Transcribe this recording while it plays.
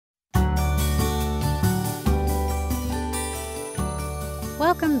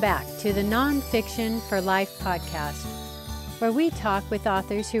Welcome back to the Nonfiction for Life podcast, where we talk with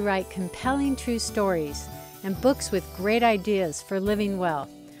authors who write compelling true stories and books with great ideas for living well.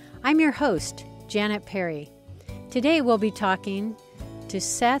 I'm your host, Janet Perry. Today we'll be talking to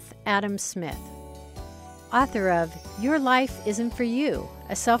Seth Adam Smith, author of Your Life Isn't For You,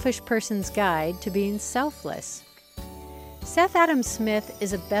 A Selfish Person's Guide to Being Selfless. Seth Adam Smith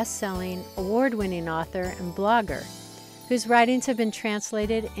is a best-selling, award-winning author and blogger whose writings have been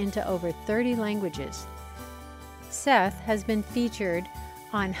translated into over 30 languages. Seth has been featured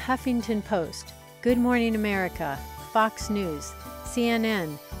on Huffington Post, Good Morning America, Fox News,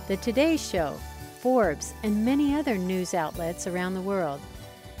 CNN, The Today Show, Forbes, and many other news outlets around the world.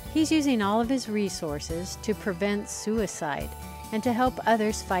 He's using all of his resources to prevent suicide and to help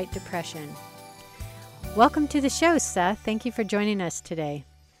others fight depression. Welcome to the show, Seth. Thank you for joining us today.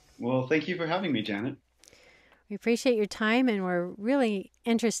 Well, thank you for having me, Janet. We appreciate your time, and we're really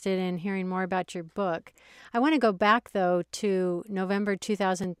interested in hearing more about your book. I want to go back, though, to November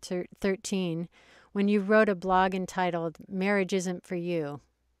 2013, when you wrote a blog entitled Marriage Isn't For You.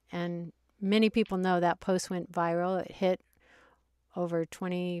 And many people know that post went viral. It hit over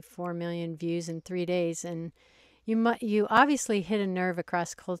 24 million views in 3 days, and you obviously hit a nerve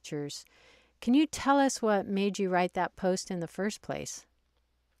across cultures. Can you tell us what made you write that post in the first place?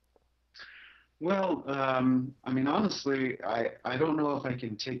 Well, honestly, I don't know if I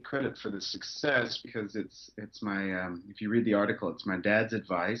can take credit for the success because it's my if you read the article, it's my dad's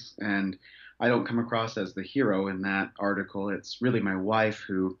advice, and I don't come across as the hero in that article. It's really my wife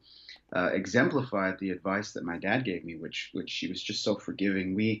who exemplified the advice that my dad gave me, which she was just so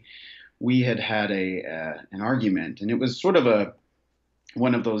forgiving. We had an argument, and it was sort of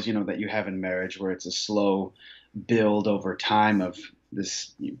one of those that you have in marriage where it's a slow build over time of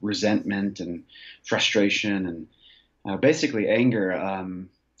this resentment and frustration and basically anger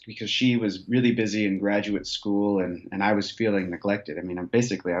because she was really busy in graduate school and I was feeling neglected. I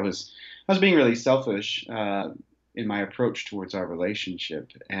was being really selfish in my approach towards our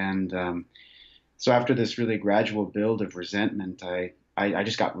relationship. And so after this really gradual build of resentment, I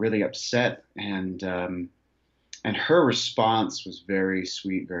just got really upset. And her response was very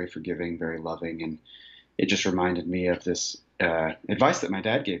sweet, very forgiving, very loving. And it just reminded me of this advice that my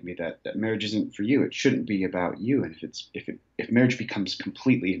dad gave me that marriage isn't for you. It shouldn't be about you. And if marriage becomes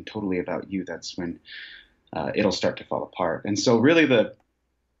completely and totally about you, that's when it'll start to fall apart. And so really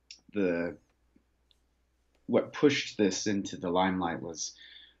the what pushed this into the limelight was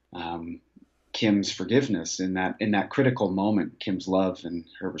Kim's forgiveness in that critical moment, Kim's love and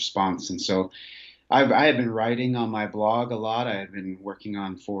her response. And so I had been writing on my blog a lot. I had been working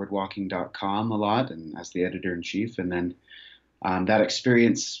on forwardwalking.com a lot and as the editor-in-chief. And then that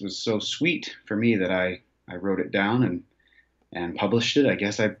experience was so sweet for me that I wrote it down and published it. I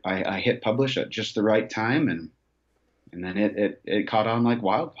guess I hit publish at just the right time, and then it caught on like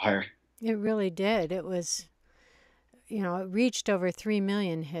wildfire. It really did. It was, it reached over 3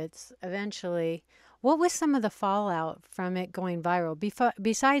 million hits eventually. What was some of the fallout from it going viral?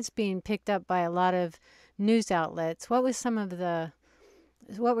 Besides being picked up by a lot of news outlets, what were some of the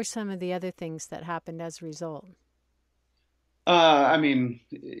other things that happened as a result?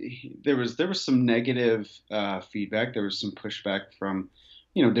 There was some negative feedback. There was some pushback from,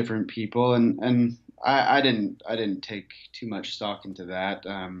 different people, and I didn't take too much stock into that.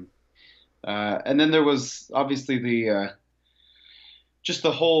 And then there was obviously just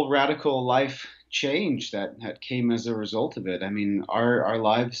the whole radical life change that came as a result of it. I mean, our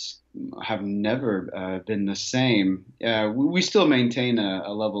lives have never been the same. We still maintain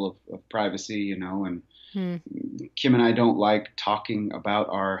a level of privacy, and Kim and I don't like talking about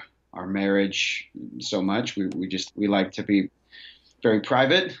our marriage so much. We like to be very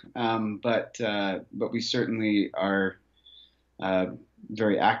private, but we certainly are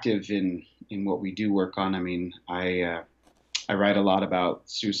very active in what we do work on. I mean, I write a lot about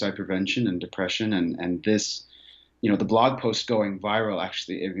suicide prevention and depression, and this, the blog post going viral,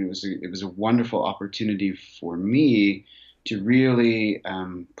 actually, it was a wonderful opportunity for me to really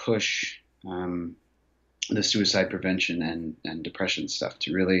push the suicide prevention and depression stuff,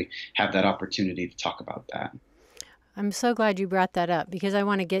 to really have that opportunity to talk about that. I'm so glad you brought that up because I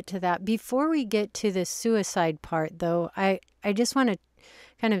want to get to that. Before we get to the suicide part, though, I just want to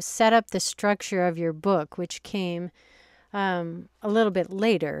kind of set up the structure of your book, which came a little bit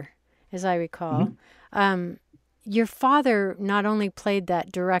later, as I recall. Mm-hmm. Your father not only played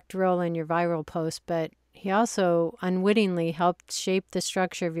that direct role in your viral post, but he also unwittingly helped shape the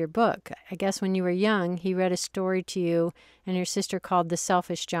structure of your book. I guess when you were young, he read a story to you and your sister called The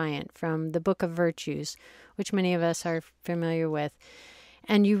Selfish Giant from the Book of Virtues, which many of us are familiar with.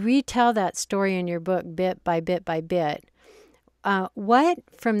 and you retell that story in your book bit by bit by bit. What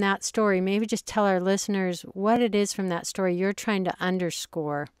from that story, maybe just tell our listeners what it is from that story you're trying to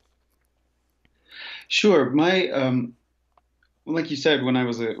underscore. Sure. Well, like you said, when I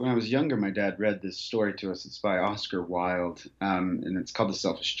was younger, my dad read this story to us. It's by Oscar Wilde, and it's called The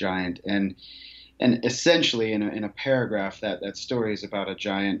Selfish Giant. And essentially, in a paragraph, that story is about a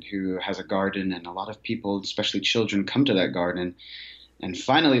giant who has a garden, and a lot of people, especially children, come to that garden. And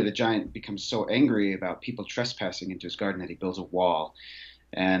finally, the giant becomes so angry about people trespassing into his garden that he builds a wall.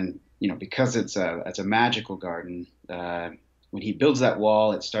 And because it's a magical garden, when he builds that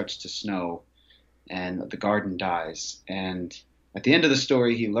wall, it starts to snow, and the garden dies. And at the end of the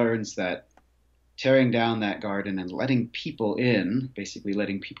story, he learns that tearing down that garden and letting people in, basically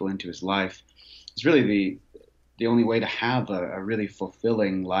letting people into his life, is really the only way to have a really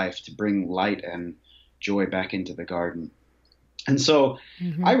fulfilling life, to bring light and joy back into the garden. And so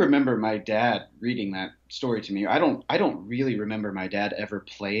I remember my dad reading that story to me. I don't really remember my dad ever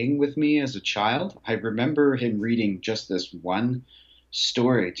playing with me as a child. I remember him reading just this one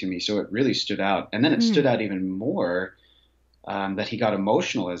story to me, so it really stood out. And then it stood out even more that he got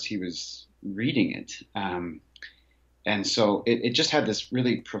emotional as he was reading it. And so it just had this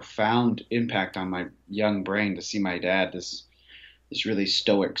really profound impact on my young brain to see my dad, this really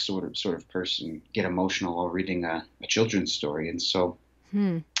stoic sort of person, get emotional while reading a children's story. And so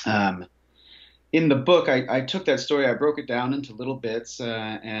in the book, I took that story, I broke it down into little bits,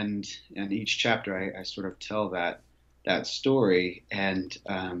 and each chapter I sort of tell that story. And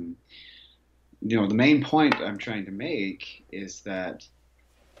the main point I'm trying to make is that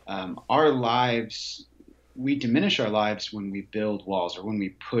our lives, we diminish our lives when we build walls or when we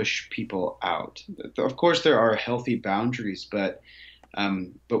push people out. Of course, there are healthy boundaries, but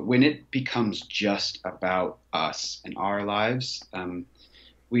when it becomes just about us and our lives,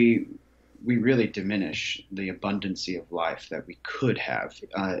 we really diminish the abundancy of life that we could have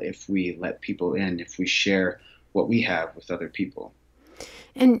if we let people in, if we share what we have with other people.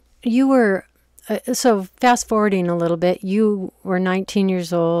 And you were, so fast forwarding a little bit, you were 19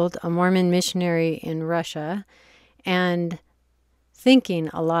 years old, a Mormon missionary in Russia, and thinking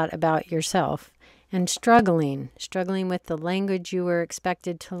a lot about yourself and struggling with the language you were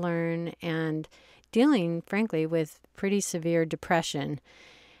expected to learn and dealing, frankly, with pretty severe depression.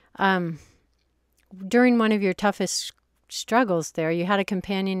 During one of your toughest struggles there, you had a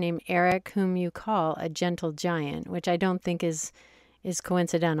companion named Eric, whom you call a gentle giant, which I don't think is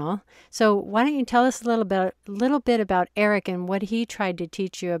coincidental. So why don't you tell us a little bit about Eric and what he tried to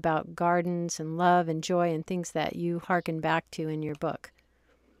teach you about gardens and love and joy and things that you hearken back to in your book?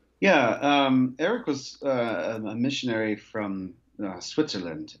 Yeah, Eric was a missionary from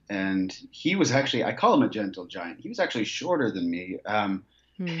Switzerland, and he was actually, I call him a gentle giant. He was actually shorter than me,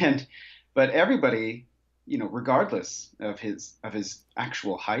 but everybody, regardless of his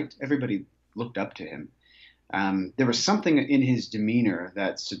actual height, everybody looked up to him. There was something in his demeanor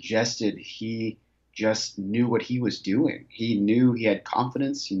that suggested he just knew what he was doing. He knew, he had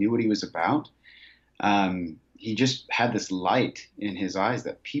confidence. He knew what he was about. He just had this light in his eyes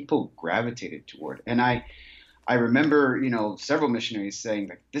that people gravitated toward. And I remember, several missionaries saying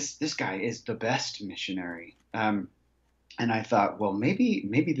like, this guy is the best missionary. And I thought, well,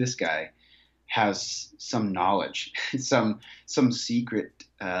 maybe this guy has some knowledge, some secret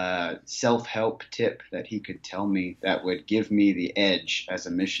self-help tip that he could tell me that would give me the edge as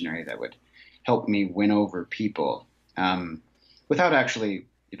a missionary, that would help me win over people without actually,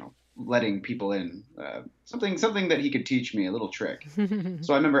 letting people in. Something that he could teach me, a little trick.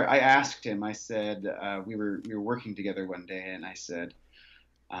 So I remember I asked him. I said, we were working together one day, and I said,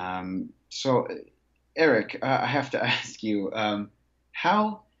 so Eric, I have to ask you,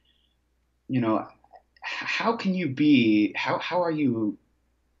 how can you be, how are you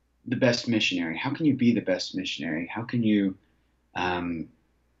the best missionary? How can you be the best missionary? How can you, I'm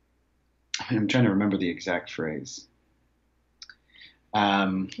trying to remember the exact phrase.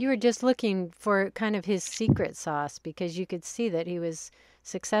 You were just looking for kind of his secret sauce because you could see that he was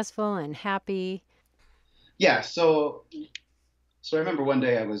successful and happy. Yeah. So I remember one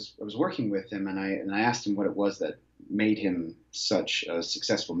day I was working with him, and I asked him what it was that made him such a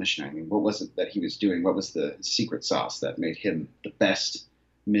successful missionary. I mean, what was it that he was doing? What was the secret sauce that made him the best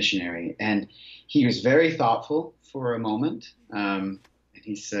missionary? And he was very thoughtful for a moment. And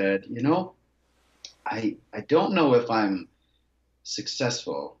he said, I don't know if I'm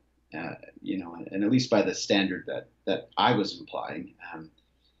successful, and at least by the standard that I was implying.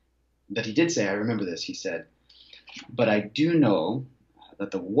 But he did say, I remember this, he said, but I do know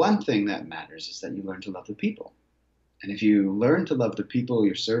that the one thing that matters is that you learn to love the people. And if you learn to love the people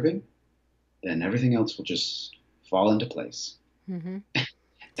you're serving, then everything else will just fall into place. Mm-hmm.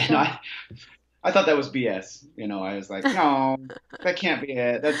 And So, I thought that was BS. I was like, no, that can't be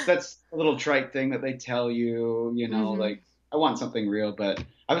it. That's a little trite thing that they tell you, mm-hmm. like I want something real, but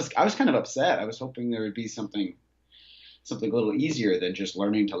I was kind of upset. I was hoping there would be something a little easier than just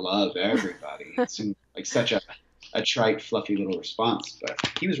learning to love everybody. It seemed like such a trite, fluffy little response, but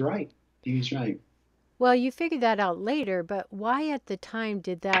he was right. He was right. Well, you figured that out later, but why at the time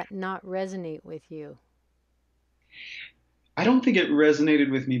did that not resonate with you? I don't think it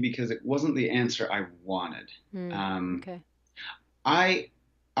resonated with me because it wasn't the answer I wanted. Mm, Um, okay. I,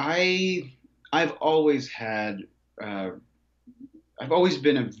 I, I've always had, uh, I've always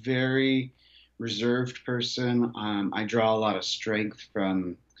been a very reserved person. I draw a lot of strength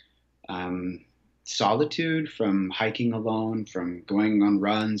from um, solitude, from hiking alone, from going on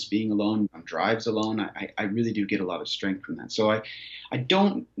runs, being alone, on drives alone. I really do get a lot of strength from that. So I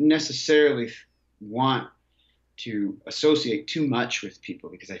don't necessarily want to associate too much with people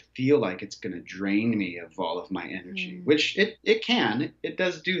because I feel like it's going to drain me of all of my energy, Mm, which it can, it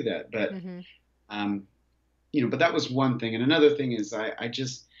does do that. But, mm-hmm. um, but that was one thing. And another thing is I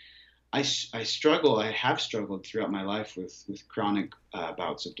struggle, I have struggled throughout my life with chronic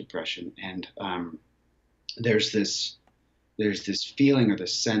bouts of depression. And there's this, there's this feeling or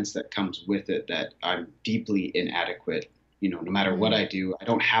this sense that comes with it that I'm deeply inadequate. No matter what Mm, I do, I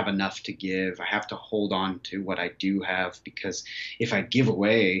don't have enough to give. I have to hold on to what I do have because if I give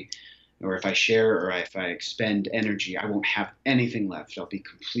away or if I share or if I expend energy, I won't have anything left. I'll be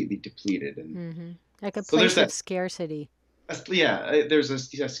completely depleted. And mm-hmm. Like a so there's place of that, scarcity. yeah, there's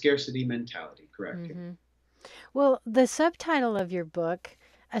a scarcity mentality, correct? Yeah. Mm-hmm. Well, the subtitle of your book,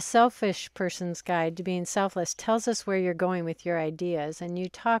 A Selfish Person's Guide to Being Selfless, tells us where you're going with your ideas. And you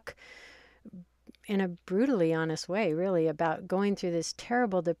talk in a brutally honest way, really, about going through this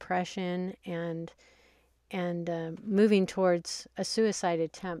terrible depression and moving towards a suicide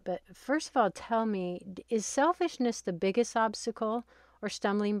attempt. But first of all, tell me, is selfishness the biggest obstacle or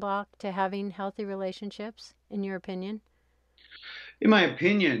stumbling block to having healthy relationships, in your opinion? In my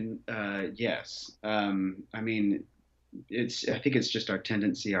opinion, yes. I mean, I think it's just our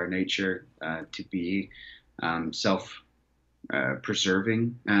tendency, our nature, to be self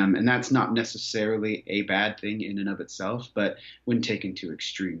preserving. And that's not necessarily a bad thing in and of itself, but when taken to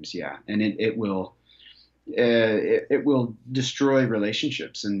extremes, yeah. And it will destroy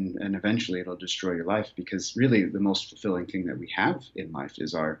relationships and eventually it'll destroy your life because really the most fulfilling thing that we have in life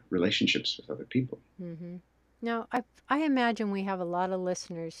is our relationships with other people. Mm-hmm. Now, I imagine we have a lot of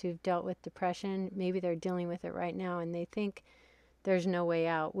listeners who've dealt with depression. Maybe they're dealing with it right now and they think there's no way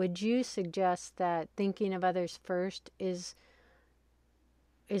out. Would you suggest that thinking of others first is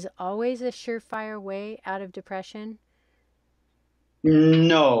always a surefire way out of depression?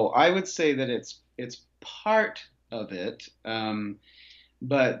 No, I would say that it's part of it.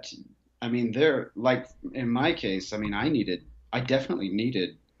 But I mean, like in my case, I mean, I definitely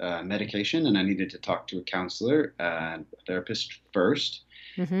needed medication, and I needed to talk to a counselor, a therapist first,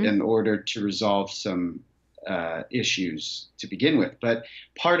 Mm-hmm. in order to resolve some issues to begin with. But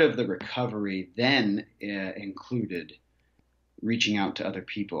part of the recovery then included reaching out to other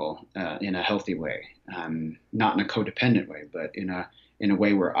people in a healthy way, not in a codependent way, but in a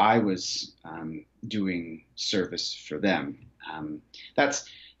way where I was doing service for them. Um, that's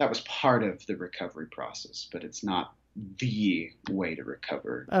that was part of the recovery process, but it's not the way to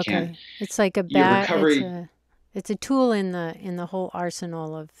recover. You can't Okay. It's like a your bat recovery. it's a tool in the whole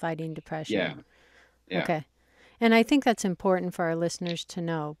arsenal of fighting Yeah, depression. yeah. Okay. And I think that's important for our listeners to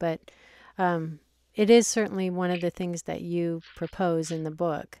know, but um, it is certainly one of the things that you propose in the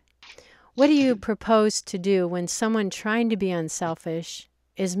book. What do you propose to do when someone trying to be unselfish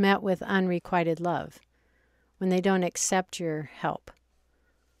is met with unrequited love, when they don't accept your help?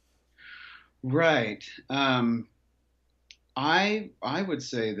 Right. I would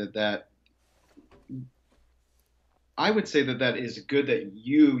say that is good that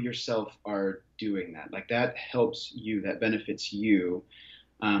you yourself are doing that. Like that helps you, that benefits you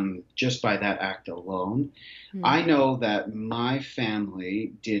just by that act alone. Mm, I know that my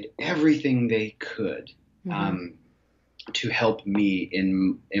family did everything they could mm-hmm, um, to help me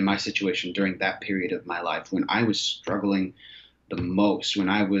in my situation during that period of my life when I was struggling the most, when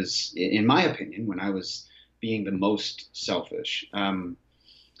I was, in my opinion, when I was being the most selfish.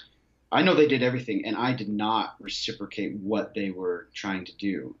 I know they did everything, and I did not reciprocate what they were trying to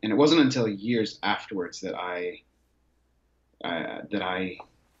do. And it wasn't until years afterwards that I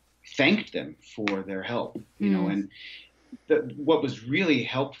thanked them for their help. mm, And what was really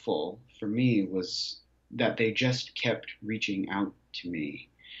helpful for me was that they just kept reaching out to me.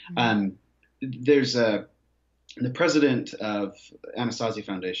 Mm. Um, there's the president of Anasazi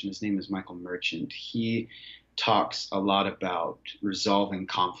Foundation. His name is Michael Merchant. He talks a lot about resolving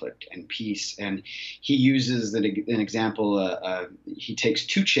conflict and peace, and he uses an example. He takes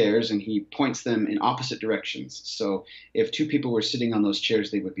two chairs and he points them in opposite directions. So if two people were sitting on those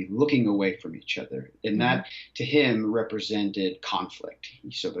chairs, they would be looking away from each other, and Mm-hmm. that to him represented conflict.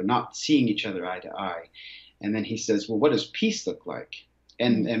 So they're not seeing each other eye to eye. And then he says, well, what does peace look like?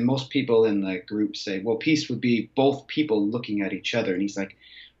 And most people in the group say, well, peace would be both people looking at each other. And he's like,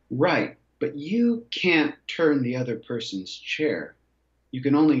 right, but you can't turn the other person's chair. You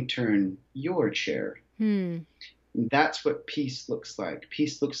can only turn your chair. Mm. That's what peace looks like.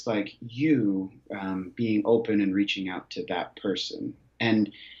 Peace looks like you being open and reaching out to that person.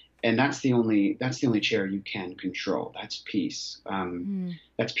 And that's the only chair you can control. That's peace.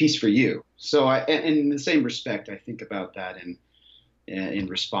 That's peace for you. So in the same respect, I think about that in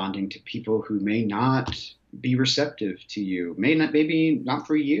responding to people who may not be receptive to you, maybe not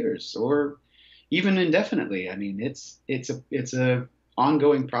for years or even indefinitely. I mean, it's a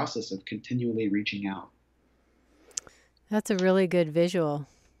ongoing process of continually reaching out. That's a really good visual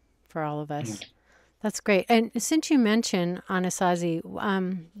for all of Yeah. us. That's great. And since you mentioned Anasazi,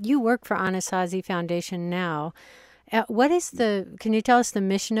 you work for Anasazi Foundation now. Can you tell us the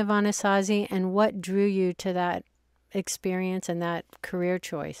mission of Anasazi and what drew you to that experience and that career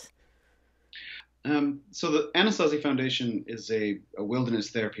choice? So the Anasazi Foundation is a wilderness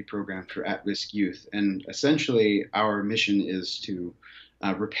therapy program for at-risk youth, and essentially our mission is to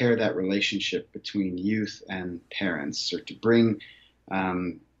repair that relationship between youth and parents, or to bring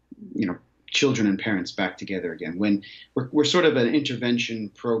um, you know children and parents back together again. When we're sort of an intervention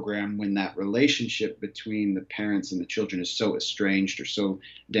program when that relationship between the parents and the children is so estranged or so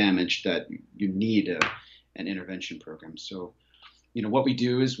damaged that you need an intervention program. So what we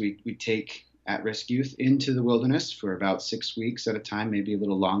do is we take at-risk youth into the wilderness for about 6 weeks at a time, maybe a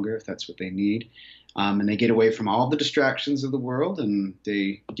little longer if that's what they need. And they get away from all the distractions of the world, and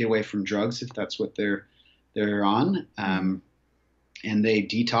they get away from drugs if that's what they're on. And they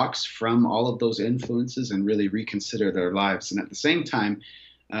detox from all of those influences and really reconsider their lives. And at the same time,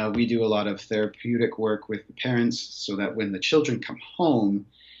 we do a lot of therapeutic work with the parents so that when the children come home,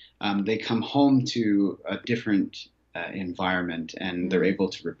 they come home to a different environment, and they're able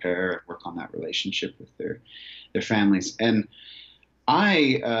to repair and work on that relationship with their families. And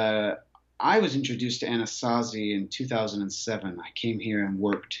I was introduced to Anasazi in 2007. I came here and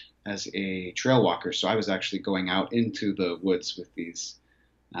worked as a trail walker, so I was actually going out into the woods with these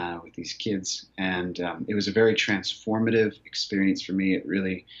kids, and it was a very transformative experience for me. It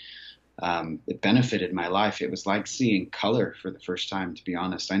really it benefited my life. It was like seeing color for the first time, to be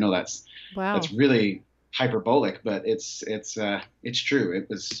honest. I know that's Wow. really hyperbolic, but it's true. It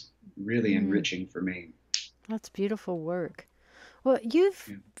was really enriching for me. That's beautiful work. Well, Yeah.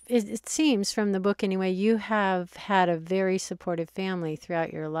 it seems from the book anyway, you have had a very supportive family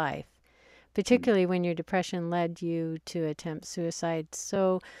throughout your life, particularly when your depression led you to attempt suicide.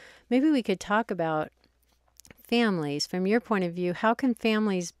 So maybe we could talk about families. From your point of view, how can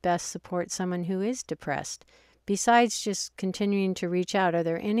families best support someone who is depressed? Besides just continuing to reach out, are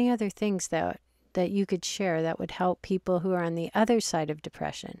there any other things that you could share that would help people who are on the other side of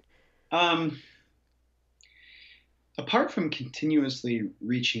depression? Um, Apart from continuously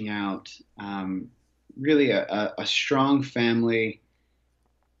reaching out, really a strong family,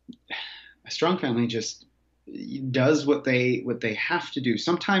 just does what they have to do.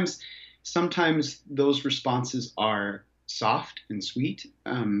 Sometimes those responses are soft and sweet,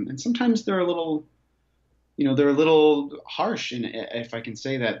 and sometimes they're a little harsh. And if I can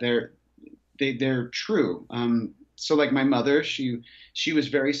say that, they're true. So like my mother, she was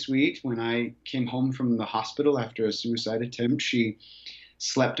very sweet. When I came home from the hospital after a suicide attempt, she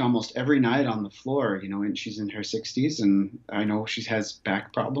slept almost every night on the floor, and she's in her 60s, and I know she has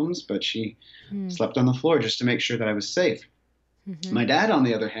back problems, but she slept on the floor just to make sure that I was safe. Mm-hmm. My dad, on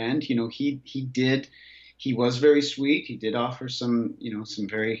the other hand, he was very sweet. He did offer some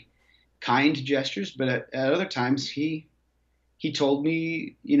very kind gestures, but at other times he told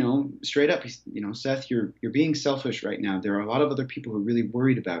me, straight up, Seth, you're being selfish right now. There are a lot of other people who are really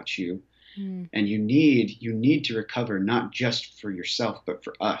worried about you, and you need to recover, not just for yourself, but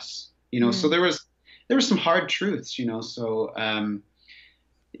for us. So there was some hard truths, So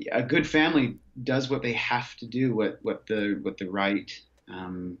a good family does what they have to do, what the right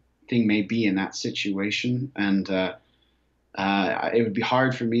thing may be in that situation, and it would be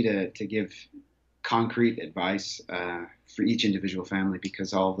hard for me to give concrete advice for each individual family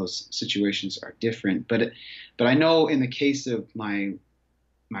because all of those situations are different. But I know in the case of my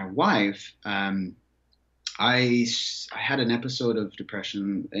wife, I had an episode of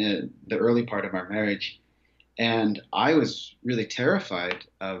depression in the early part of our marriage, and I was really terrified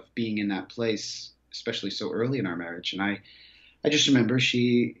of being in that place, especially so early in our marriage. And I just remember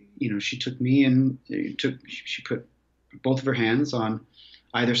she took me and she put both of her hands on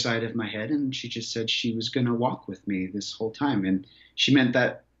either side of my head, and she just said she was going to walk with me this whole time. And she meant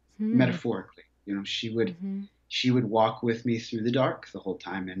that Hmm. metaphorically. Mm-hmm. She would walk with me through the dark the whole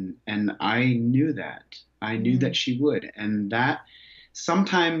time, and I knew that. I knew that she would, and that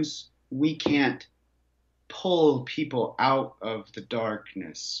sometimes we can't pull people out of the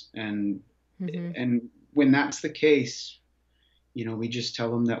darkness, Mm-hmm. and when that's the case, we just tell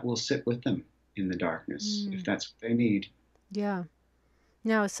them that we'll sit with them in the darkness if Mm. that's what they need. Yeah.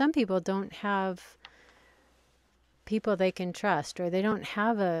 Now, some people don't have people they can trust, or they don't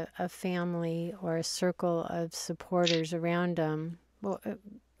have a family or a circle of supporters around them. Well,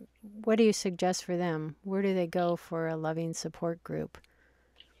 what do you suggest for them? Where do they go for a loving support group?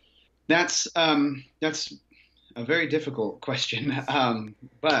 That's a very difficult question,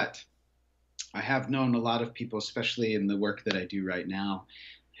 but I have known a lot of people, especially in the work that I do right now,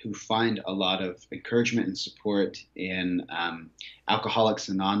 who find a lot of encouragement and support in Alcoholics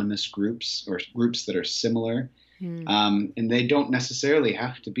Anonymous groups or groups that are similar. Mm. And they don't necessarily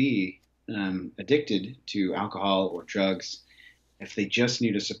have to be addicted to alcohol or drugs. If they just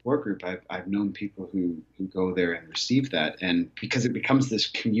need a support group, I've known people who go there and receive that, and because it becomes this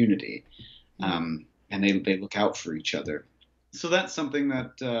community, Mm. and they look out for each other. So that's something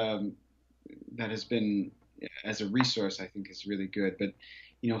that has been, as a resource, I think is really good. But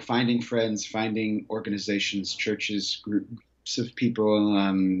finding friends, finding organizations, churches, groups of people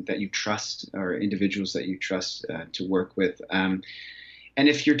that you trust, or individuals that you trust to work with. And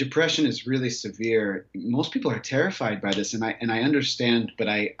if your depression is really severe, most people are terrified by this, and I understand, but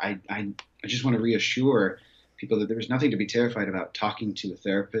I just want to reassure people that there's nothing to be terrified about talking to a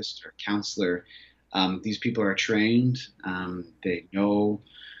therapist or counselor. These people are trained. They know,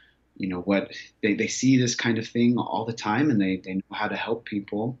 what they see this kind of thing all the time, and they know how to help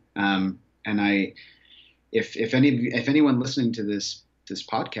people. And if anyone listening to this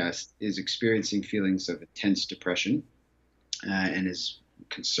podcast is experiencing feelings of intense depression and is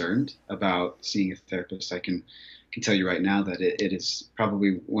concerned about seeing a therapist, I can tell you right now that it is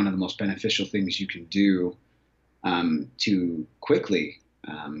probably one of the most beneficial things you can do to quickly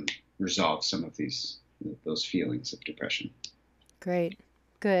resolve some of those feelings of depression. Great.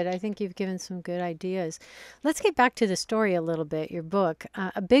 Good. I think you've given some good ideas. Let's get back to the story a little bit, your book.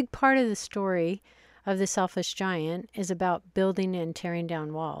 A big part of the story of The Selfish Giant is about building and tearing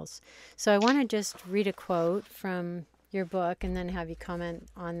down walls. So I want to just read a quote from your book and then have you comment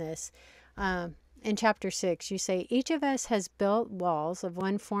on this. In chapter 6, you say, each of us has built walls of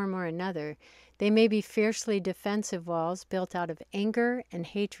one form or another. They may be fiercely defensive walls built out of anger and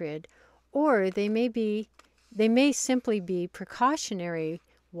hatred, or they may simply be precautionary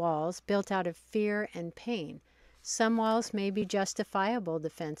walls built out of fear and pain. Some walls may be justifiable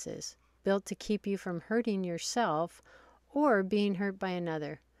defenses, built to keep you from hurting yourself or being hurt by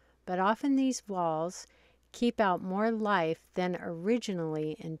another. But often these walls keep out more life than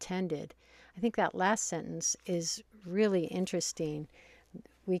originally intended. I think that last sentence is really interesting.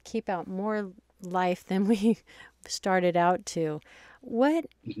 We keep out more life than we started out to. What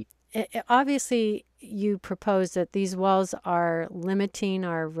obviously you propose that these walls are limiting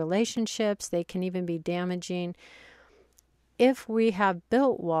our relationships. They can even be damaging. If we have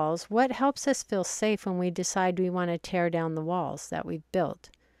built walls, what helps us feel safe when we decide we want to tear down the walls that we've built?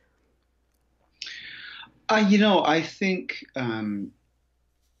 I think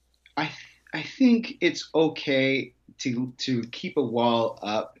I think it's okay to keep a wall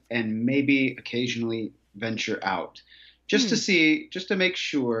up and maybe occasionally venture out, just to Hmm. see, just to make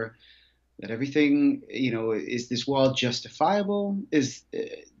sure that everything, is this wall justifiable?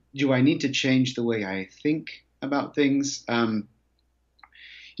 Do I need to change the way I think about things?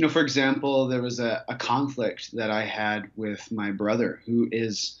 For example, there was a conflict that I had with my brother, who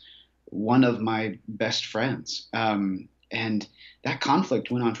is one of my best friends. And that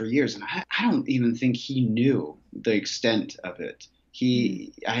conflict went on for years, and I don't even think he knew the extent of it. Hmm.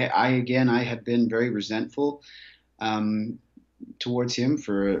 I had been very resentful um, towards him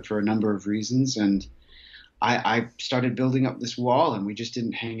for a number of reasons, and I started building up this wall, and we just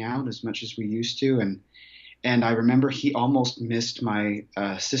didn't hang out as much as we used to. And I remember he almost missed my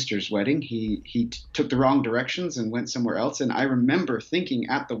sister's wedding. He took the wrong directions and went somewhere else. And I remember thinking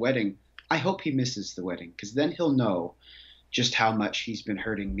at the wedding, I hope he misses the wedding, because then he'll know. just how much he's been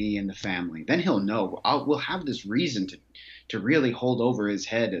hurting me and the family. Then he'll know. We'll have this reason to really hold over his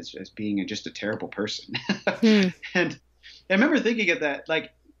head as being just a terrible person. Hmm. And I remember thinking of that,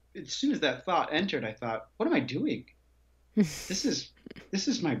 like as soon as that thought entered, I thought, what am I doing? This is this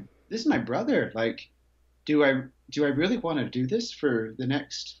is my this is my brother. Like, do I really want to do this for the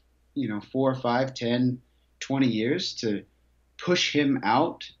next, 4, 5, 10, 20 years to push him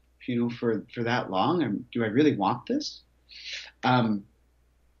out, for that long? Do I really want this? Um,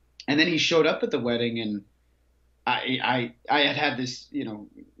 and then he showed up at the wedding, and I had this,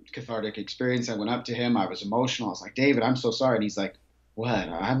 cathartic experience. I went up to him. I was emotional. I was like, David, I'm so sorry. And he's like, what?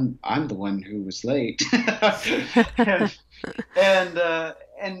 I'm the one who was late. and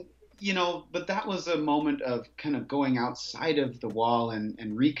and but that was a moment of kind of going outside of the wall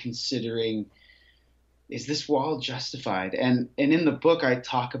and reconsidering, is this wall justified? And in the book I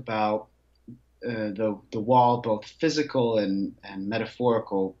talk about the wall, both physical and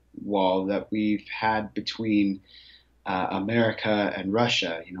metaphorical wall that we've had between America and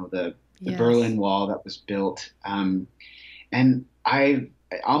Russia. The Yes. Berlin Wall that was built. And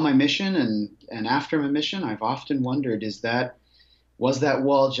on my mission and after my mission, I've often wondered, was that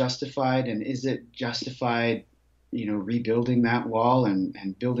wall justified, and is it justified, rebuilding that wall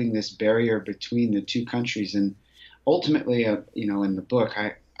and building this barrier between the two countries? And ultimately, in the book,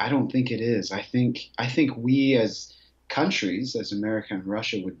 I don't think it is. I think we as countries, as America and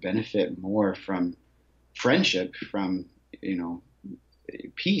Russia, would benefit more from friendship, from you know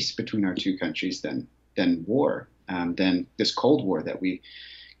peace between our two countries than war, than this Cold War that we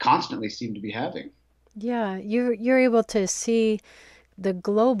constantly seem to be having. Yeah, you're able to see the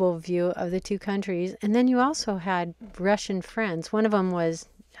global view of the two countries, and then you also had Russian friends. One of them was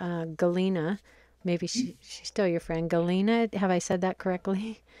Galina. Maybe she's still your friend, Galina. Have I said that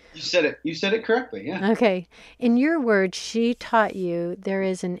correctly? You said it. You said it correctly. Yeah. Okay. In your words, she taught you there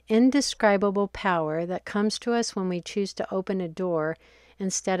is an indescribable power that comes to us when we choose to open a door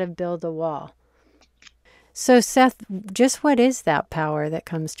instead of build a wall. So, Seth, just what is that power that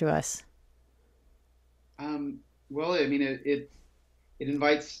comes to us? Well, I mean, it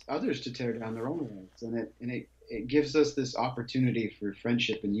invites others to tear down their own walls, and it gives us this opportunity for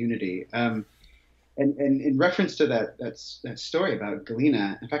friendship and unity. And in reference to that story about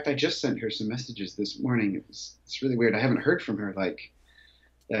Galina, in fact, I just sent her some messages this morning. It's really weird. I haven't heard from her like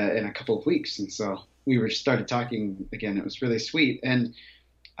in a couple of weeks, and so we were started talking again. It was really sweet, and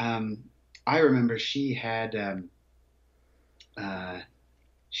um, I remember uh,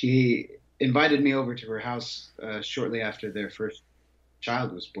 she invited me over to her house shortly after their first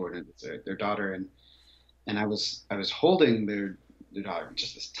child was born, and it's their daughter, and I was holding their daughter,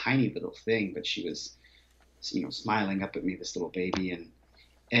 just this tiny little thing, but she was, smiling up at me, this little baby,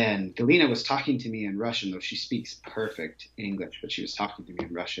 and Galina was talking to me in Russian, though she speaks perfect English, but she was talking to me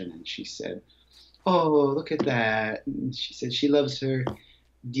in Russian, and she said, "Oh, look at that!" And she said she loves her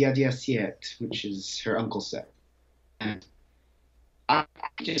Dядя Сет, which is her uncle Seth, and I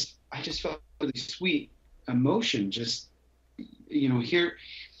just felt really sweet emotion. Just here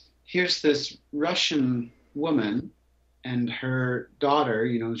here's this Russian woman and her daughter.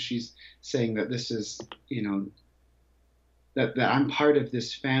 She's saying that this is, that I'm part of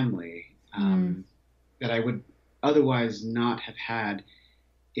this family, Mm. that I would otherwise not have had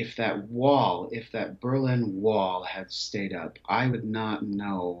if that Berlin Wall had stayed up. I would not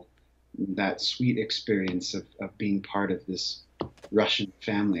know that sweet experience of being part of this Russian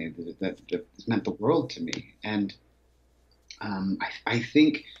family that meant the world to me. And I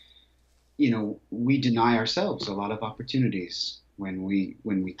think, we deny ourselves a lot of opportunities when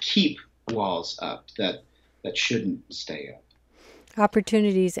we keep walls up that shouldn't stay up.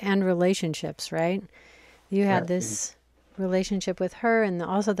 Opportunities and relationships, right? You had Correct. this relationship with her, and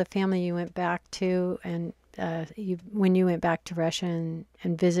also the family you went back to, and when you went back to Russia and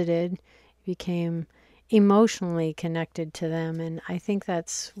visited, you became emotionally connected to them. And I think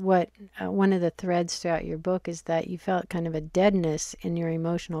that's what one of the threads throughout your book is that you felt kind of a deadness in your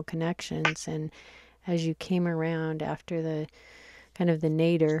emotional connections. And as you came around after the kind of the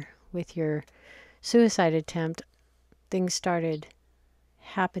nadir with your suicide attempt, things started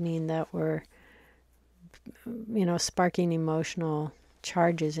happening that were, sparking emotional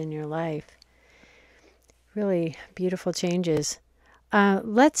charges in your life. Really beautiful changes.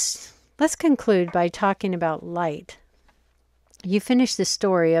 Let's conclude by talking about light. You finished the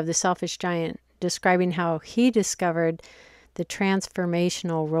story of the selfish giant describing how he discovered the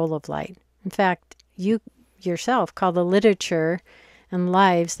transformational role of light. In fact, you yourself call the literature and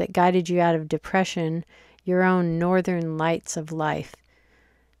lives that guided you out of depression your own northern lights of life.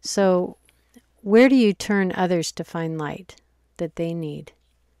 So, where do you turn others to find light that they need?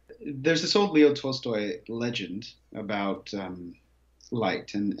 There's this old Leo Tolstoy legend about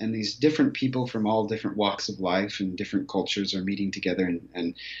light, and these different people from all different walks of life and different cultures are meeting together,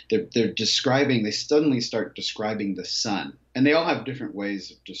 and they suddenly start describing the sun, and they all have different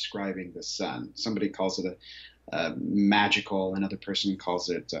ways of describing the sun. Somebody calls it a magical, another person calls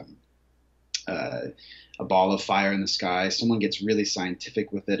it a ball of fire in the sky. Someone gets really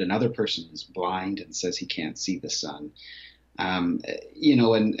scientific with it. Another person is blind and says he can't see the sun. And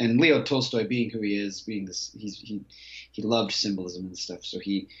Leo Tolstoy, being who he is, being this, he loved symbolism and stuff. So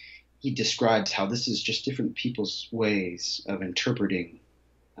he describes how this is just different people's ways of interpreting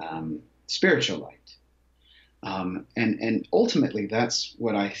spiritual light. And ultimately, that's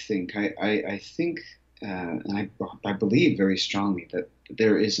what I think. I think, and I believe very strongly that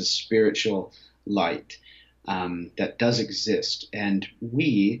there is a spiritual light that does exist, and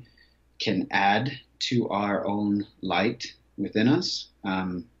we can add to our own light within us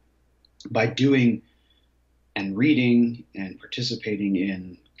by doing and reading and participating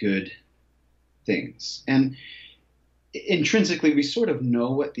in good things. And intrinsically, we sort of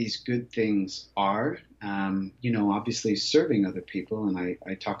know what these good things are. Obviously serving other people, and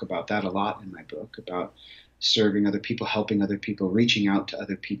I talk about that a lot in my book, about serving other people, helping other people, reaching out to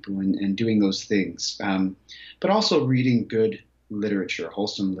other people, and doing those things. But also reading good literature,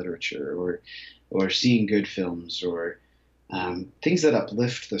 wholesome literature, or seeing good films, or things that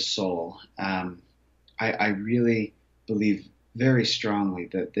uplift the soul. I really believe very strongly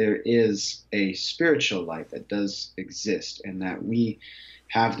that there is a spiritual light that does exist, and that we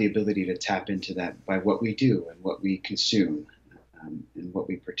have the ability to tap into that by what we do and what we consume and what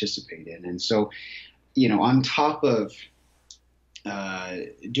we participate in. And so, on top of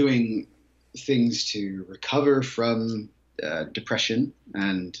doing things to recover from depression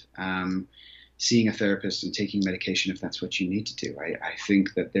and seeing a therapist and taking medication if that's what you need to do, I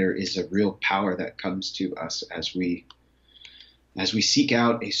think that there is a real power that comes to us as we seek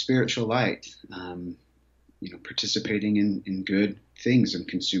out a spiritual light, participating in good things and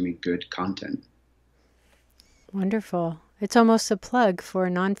consuming good content. Wonderful. It's almost a plug for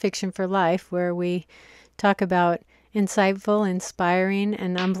Nonfiction for Life, where we talk about insightful, inspiring,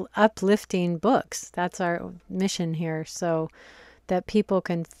 and uplifting books. That's our mission here, so that people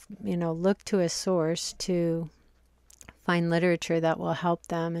can, look to a source to find literature that will help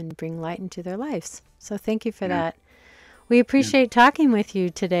them and bring light into their lives. So thank you for that. We appreciate talking with you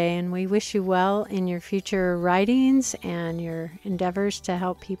today, and we wish you well in your future writings and your endeavors to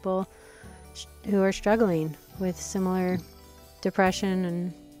help people who are struggling with similar depression,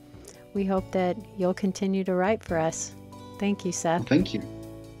 and we hope that you'll continue to write for us. Thank you, Seth. Thank you.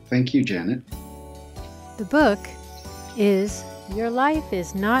 Thank you, Janet. The book is Your Life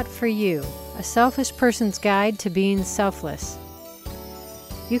is Not for You, A Selfish Person's Guide to Being Selfless.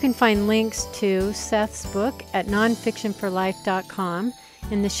 You can find links to Seth's book at nonfictionforlife.com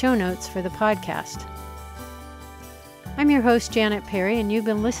in the show notes for the podcast. I'm your host, Janet Perry, and you've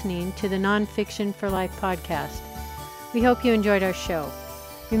been listening to the Nonfiction for Life podcast. We hope you enjoyed our show.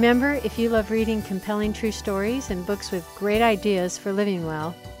 Remember, if you love reading compelling true stories and books with great ideas for living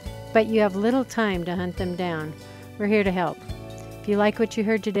well, but you have little time to hunt them down, we're here to help. If you like what you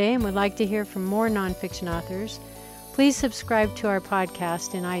heard today and would like to hear from more nonfiction authors, please subscribe to our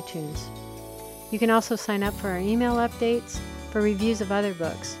podcast in iTunes. You can also sign up for our email updates for reviews of other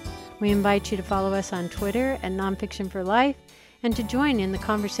books. We invite you to follow us on Twitter at Nonfiction for Life and to join in the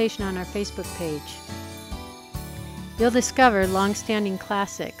conversation on our Facebook page. You'll discover long-standing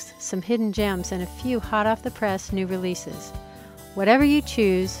classics, some hidden gems, and a few hot-off-the-press new releases. Whatever you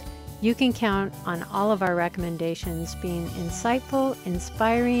choose, you can count on all of our recommendations being insightful,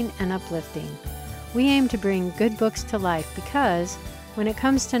 inspiring, and uplifting. We aim to bring good books to life because, when it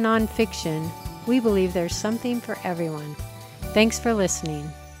comes to nonfiction, we believe there's something for everyone. Thanks for listening.